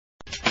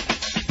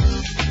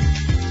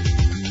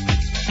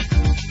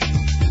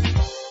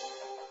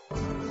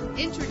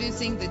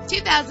Introducing the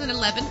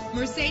 2011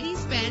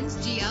 Mercedes-Benz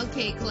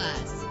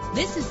GLK-Class.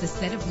 This is the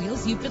set of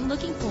wheels you've been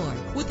looking for,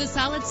 with a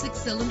solid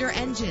 6-cylinder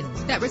engine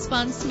that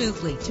responds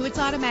smoothly to its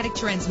automatic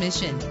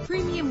transmission.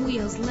 Premium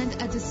wheels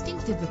lend a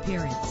distinctive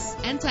appearance.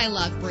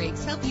 Anti-lock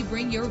brakes help you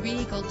bring your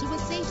vehicle to a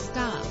safe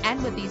stop.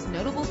 And with these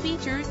notable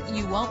features,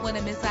 you won't want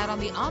to miss out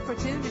on the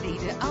opportunity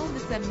to own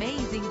this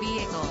amazing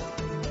vehicle.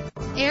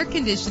 Air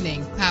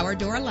conditioning, power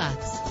door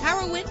locks,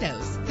 power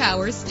windows,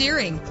 power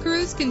steering,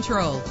 cruise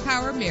control,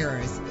 power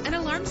mirrors, an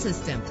alarm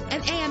system,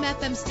 an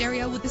AM/FM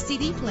stereo with a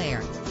CD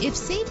player. If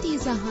safety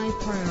is a high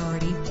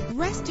priority,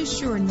 rest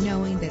assured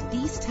knowing that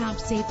these top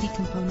safety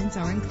components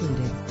are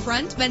included.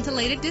 Front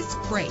ventilated disc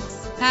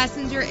brakes,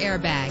 passenger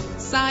airbag,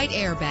 side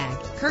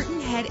airbag,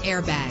 curtain head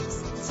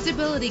airbags,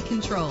 stability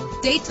control,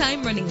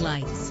 daytime running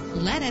lights.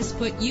 Let us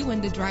put you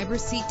in the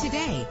driver's seat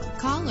today.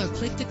 Call or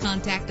click to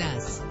contact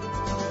us.